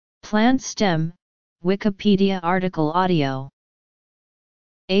Plant stem, Wikipedia article audio.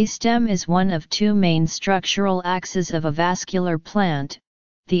 A stem is one of two main structural axes of a vascular plant,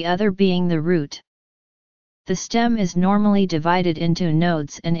 the other being the root. The stem is normally divided into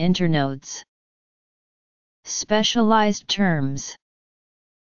nodes and internodes. Specialized terms.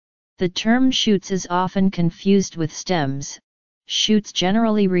 The term shoots is often confused with stems. Shoots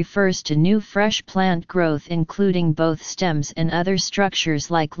generally refers to new fresh plant growth including both stems and other structures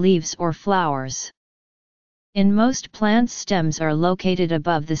like leaves or flowers. In most plants, stems are located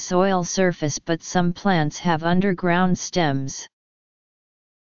above the soil surface, but some plants have underground stems.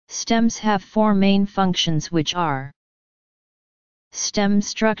 Stems have four main functions, which are: stem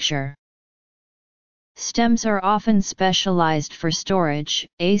structure. Stems are often specialized for storage,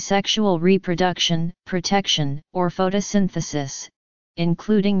 asexual reproduction, protection, or photosynthesis,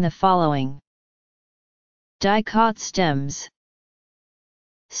 including the following. Dicot stems.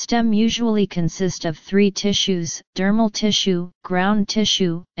 Stem usually consist of three tissues: dermal tissue, ground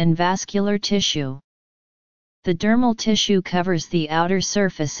tissue, and vascular tissue. The dermal tissue covers the outer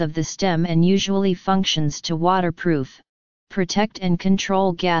surface of the stem and usually functions to waterproof, protect and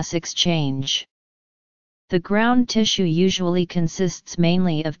control gas exchange. The ground tissue usually consists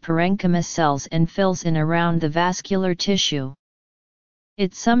mainly of parenchyma cells and fills in around the vascular tissue.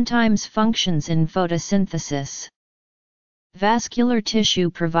 It sometimes functions in photosynthesis. Vascular tissue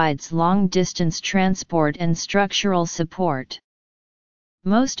provides long-distance transport and structural support.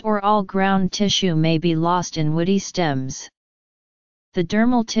 Most or all ground tissue may be lost in woody stems. The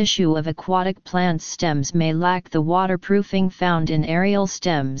dermal tissue of aquatic plant stems may lack the waterproofing found in aerial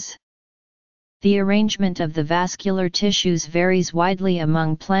stems. The arrangement of the vascular tissues varies widely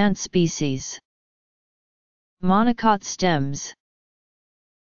among plant species. Monocot stems.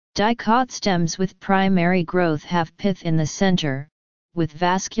 Dicot stems with primary growth have pith in the center, with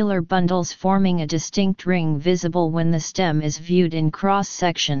vascular bundles forming a distinct ring visible when the stem is viewed in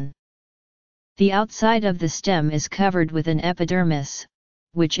cross-section. The outside of the stem is covered with an epidermis,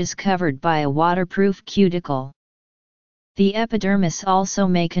 which is covered by a waterproof cuticle. The epidermis also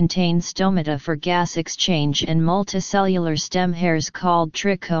may contain stomata for gas exchange and multicellular stem hairs called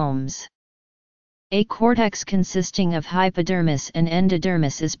trichomes. A cortex consisting of hypodermis and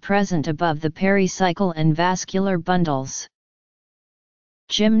endodermis is present above the pericycle and vascular bundles.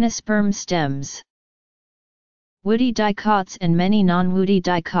 Gymnosperm stems. Woody dicots and many non-woody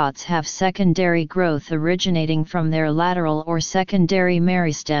dicots have secondary growth originating from their lateral or secondary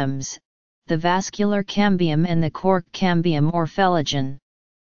meristems, the vascular cambium and the cork cambium or phellogen.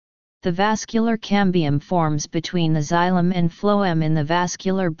 The vascular cambium forms between the xylem and phloem in the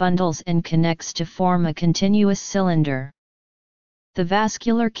vascular bundles and connects to form a continuous cylinder. The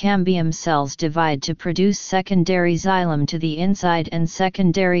vascular cambium cells divide to produce secondary xylem to the inside and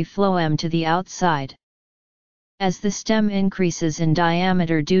secondary phloem to the outside. As the stem increases in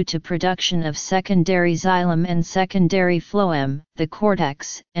diameter due to production of secondary xylem and secondary phloem, the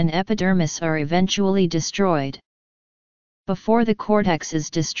cortex and epidermis are eventually destroyed. Before the cortex is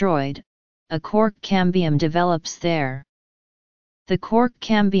destroyed, a cork cambium develops there. The cork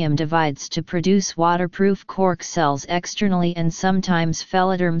cambium divides to produce waterproof cork cells externally and sometimes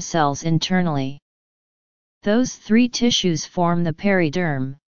phelloderm cells internally. Those three tissues form the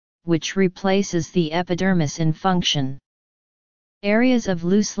periderm, which replaces the epidermis in function. Areas of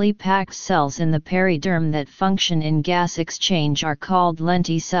loosely packed cells in the periderm that function in gas exchange are called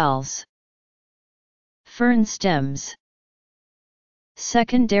lenticels. Fern stems.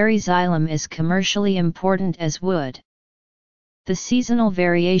 Secondary xylem is commercially important as wood. The seasonal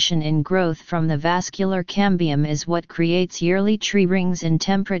variation in growth from the vascular cambium is what creates yearly tree rings in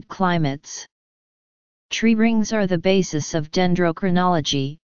temperate climates. Tree rings are the basis of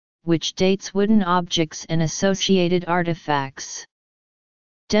dendrochronology, which dates wooden objects and associated artifacts.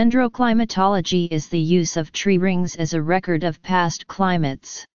 Dendroclimatology is the use of tree rings as a record of past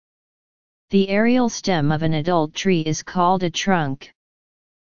climates. The aerial stem of an adult tree is called a trunk.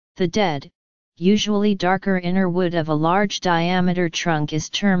 The dead, usually darker inner wood of a large diameter trunk is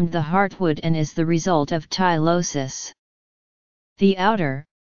termed the heartwood and is the result of tylosis. The outer,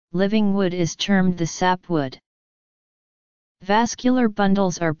 living wood is termed the sapwood. Vascular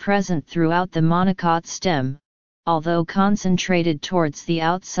bundles are present throughout the monocot stem, although concentrated towards the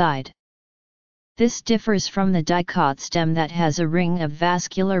outside. This differs from the dicot stem that has a ring of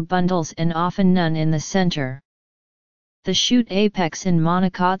vascular bundles and often none in the center. The shoot apex in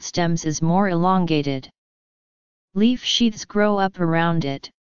monocot stems is more elongated. Leaf sheaths grow up around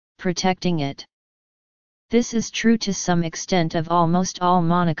it, protecting it. This is true to some extent of almost all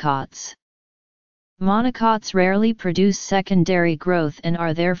monocots. Monocots rarely produce secondary growth and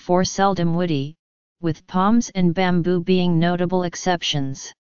are therefore seldom woody, with palms and bamboo being notable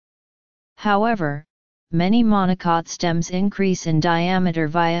exceptions. However, many monocot stems increase in diameter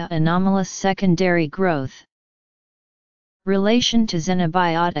via anomalous secondary growth. Relation to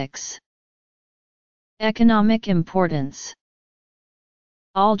xenobiotics. Economic importance.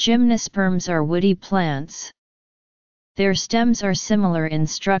 All gymnosperms are woody plants. Their stems are similar in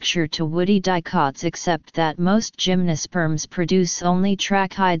structure to woody dicots except that most gymnosperms produce only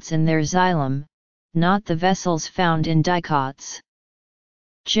tracheids in their xylem, not the vessels found in dicots.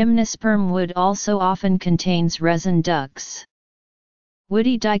 Gymnosperm wood also often contains resin ducts.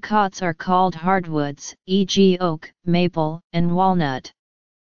 Woody dicots are called hardwoods, e.g. oak, maple, and walnut.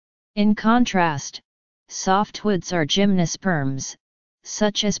 In contrast, softwoods are gymnosperms,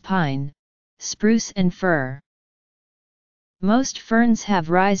 such as pine, spruce and fir. Most ferns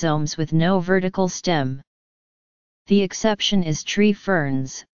have rhizomes with no vertical stem. The exception is tree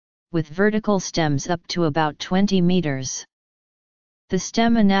ferns, with vertical stems up to about 20 meters. The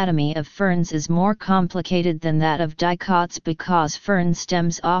stem anatomy of ferns is more complicated than that of dicots because fern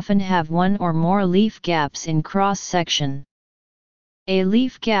stems often have one or more leaf gaps in cross-section. A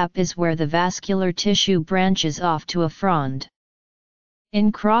leaf gap is where the vascular tissue branches off to a frond.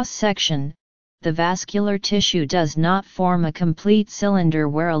 In cross-section, the vascular tissue does not form a complete cylinder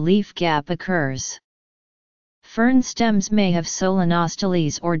where a leaf gap occurs. Fern stems may have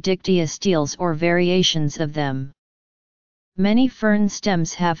solenosteles or dictyosteles or variations of them. Many fern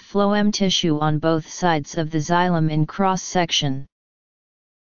stems have phloem tissue on both sides of the xylem in cross-section.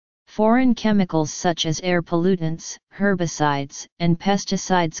 Foreign chemicals such as air pollutants, herbicides, and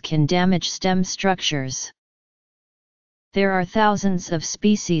pesticides can damage stem structures. There are thousands of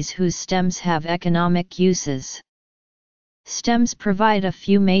species whose stems have economic uses. Stems provide a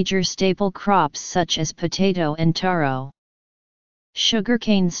few major staple crops such as potato and taro.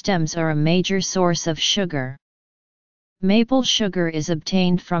 Sugarcane stems are a major source of sugar. Maple sugar is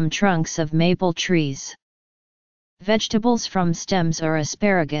obtained from trunks of maple trees. Vegetables from stems are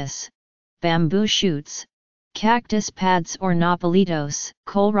asparagus, bamboo shoots, cactus pads or nopalitos,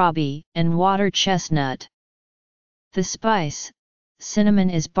 kohlrabi, and water chestnut. The spice, cinnamon,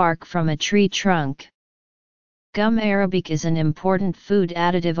 is bark from a tree trunk. Gum arabic is an important food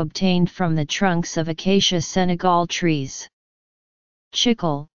additive obtained from the trunks of Acacia Senegal trees.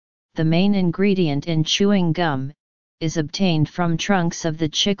 Chicle, the main ingredient in chewing gum, is obtained from trunks of the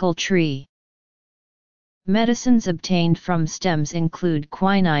chicle tree. Medicines obtained from stems include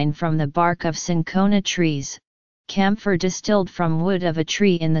quinine from the bark of cinchona trees, camphor distilled from wood of a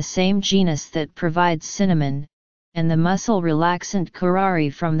tree in the same genus that provides cinnamon, and the muscle relaxant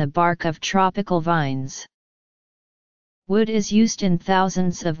curare from the bark of tropical vines. Wood is used in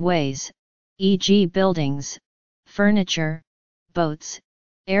thousands of ways, e.g. buildings, furniture, boats,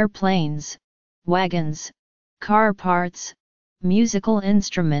 airplanes, wagons, car parts, musical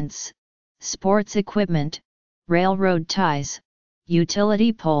instruments, sports equipment, railroad ties,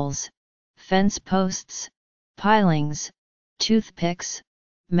 utility poles, fence posts, pilings, toothpicks,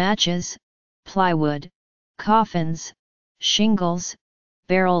 matches, plywood, coffins, shingles,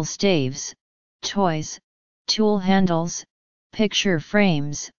 barrel staves, toys, tool handles, picture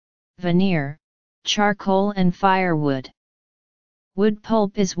frames, veneer, charcoal and firewood. Wood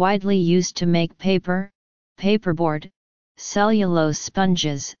pulp is widely used to make paper, paperboard, cellulose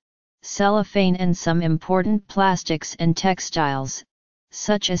sponges, cellophane and some important plastics and textiles,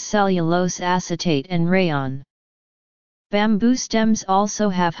 such as cellulose acetate and rayon. Bamboo stems also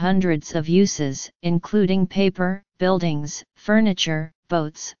have hundreds of uses, including paper, buildings, furniture,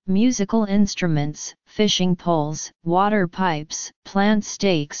 boats, musical instruments, fishing poles, water pipes, plant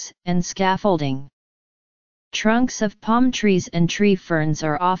stakes, and scaffolding. Trunks of palm trees and tree ferns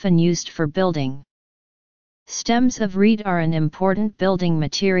are often used for building. Stems of reed are an important building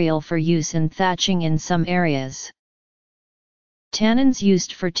material for use in thatching in some areas. Tannins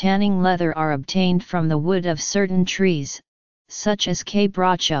used for tanning leather are obtained from the wood of certain trees, such as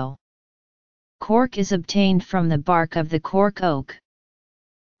quebracho. Cork is obtained from the bark of the cork oak.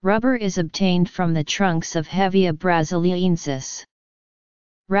 Rubber is obtained from the trunks of Hevea brasiliensis.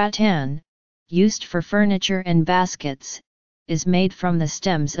 Rattan, used for furniture and baskets, is made from the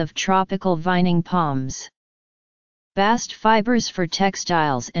stems of tropical vining palms. Bast fibers for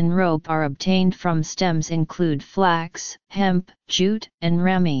textiles and rope are obtained from stems include flax, hemp, jute, and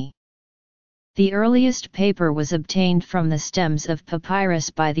rami. The earliest paper was obtained from the stems of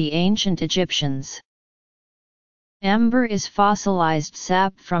papyrus by the ancient Egyptians. Amber is fossilized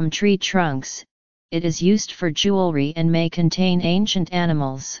sap from tree trunks. It is used for jewelry and may contain ancient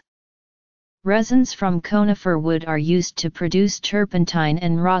animals. Resins from conifer wood are used to produce turpentine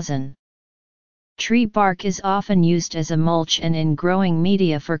and rosin. Tree bark is often used as a mulch and in growing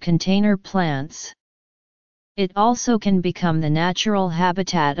media for container plants. It also can become the natural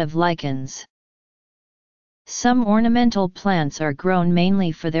habitat of lichens. Some ornamental plants are grown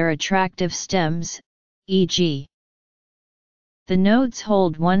mainly for their attractive stems, e.g. the nodes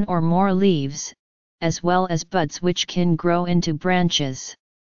hold one or more leaves, as well as buds which can grow into branches.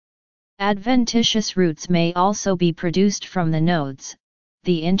 Adventitious roots may also be produced from the nodes.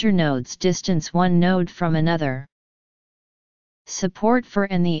 The internodes distance one node from another. Support for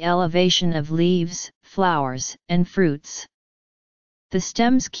and the elevation of leaves, flowers, and fruits. The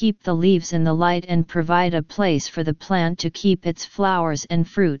stems keep the leaves in the light and provide a place for the plant to keep its flowers and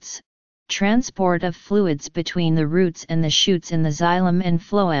fruits. Transport of fluids between the roots and the shoots in the xylem and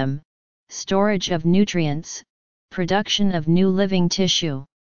phloem. Storage of nutrients. Production of new living tissue.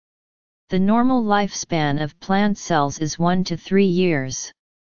 The normal lifespan of plant cells is 1 to 3 years.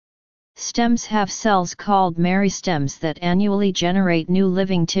 Stems have cells called meristems that annually generate new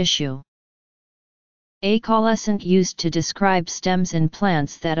living tissue. Acaulescent used to describe stems in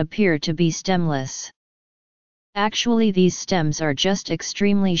plants that appear to be stemless. Actually, these stems are just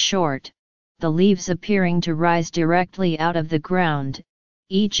extremely short, the leaves appearing to rise directly out of the ground,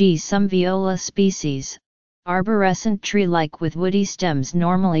 e.g. some viola species. Arborescent tree-like with woody stems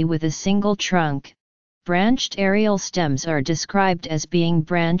normally with a single trunk. Branched aerial stems are described as being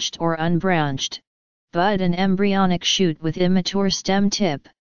branched or unbranched. Bud an embryonic shoot with immature stem tip.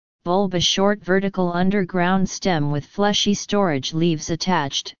 Bulb a short vertical underground stem with fleshy storage leaves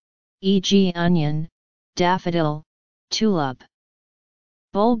attached, e.g. onion, daffodil, tulip.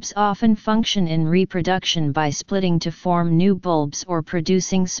 Bulbs often function in reproduction by splitting to form new bulbs or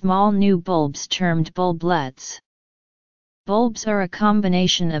producing small new bulbs termed bulblets. Bulbs are a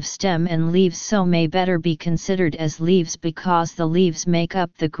combination of stem and leaves, so may better be considered as leaves because the leaves make up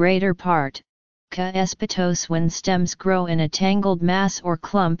the greater part. Caespitose when stems grow in a tangled mass or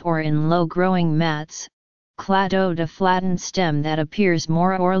clump or in low-growing mats. Cladode a flattened stem that appears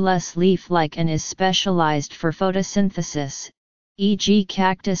more or less leaf-like and is specialized for photosynthesis, e.g.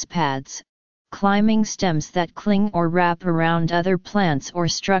 cactus pads. Climbing stems that cling or wrap around other plants or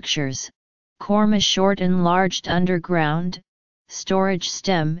structures. Corm a short enlarged underground, storage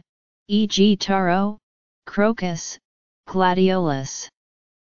stem, e.g. taro, crocus, gladiolus.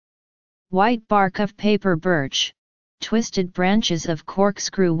 White bark of paper birch, twisted branches of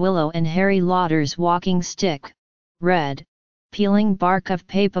corkscrew willow and hairy lauder's walking stick. Red, peeling bark of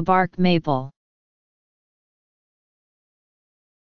papabark maple.